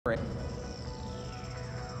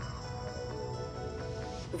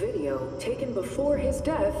Video taken before his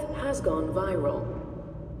death has gone viral.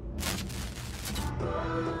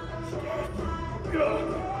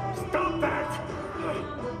 Stop that!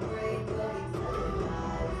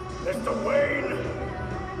 Mr. Wayne!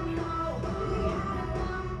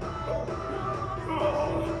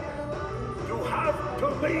 You have to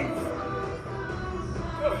leave!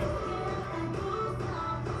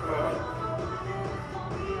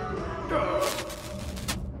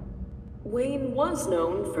 Wayne was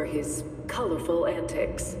known for his colorful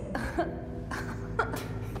antics.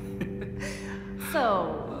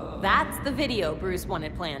 So, that's the video Bruce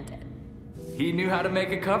wanted planted. He knew how to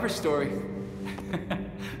make a cover story.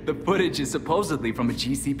 The footage is supposedly from a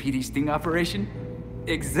GCPD sting operation.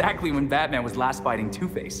 Exactly when Batman was last fighting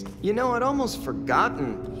Two-Face. You know, I'd almost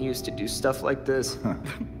forgotten he used to do stuff like this.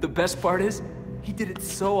 The best part is, he did it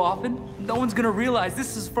so often, no one's gonna realize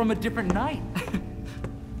this is from a different night.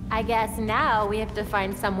 I guess now we have to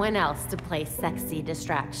find someone else to play sexy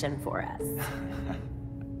distraction for us.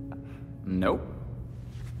 Nope.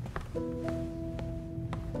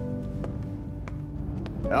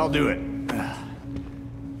 I'll do it.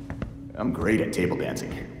 I'm great at table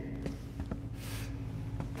dancing.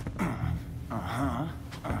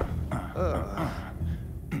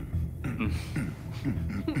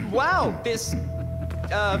 Wow, this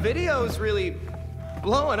video's really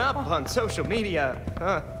blowing up on social media.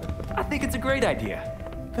 I think it's a great idea.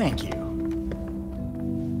 Thank you.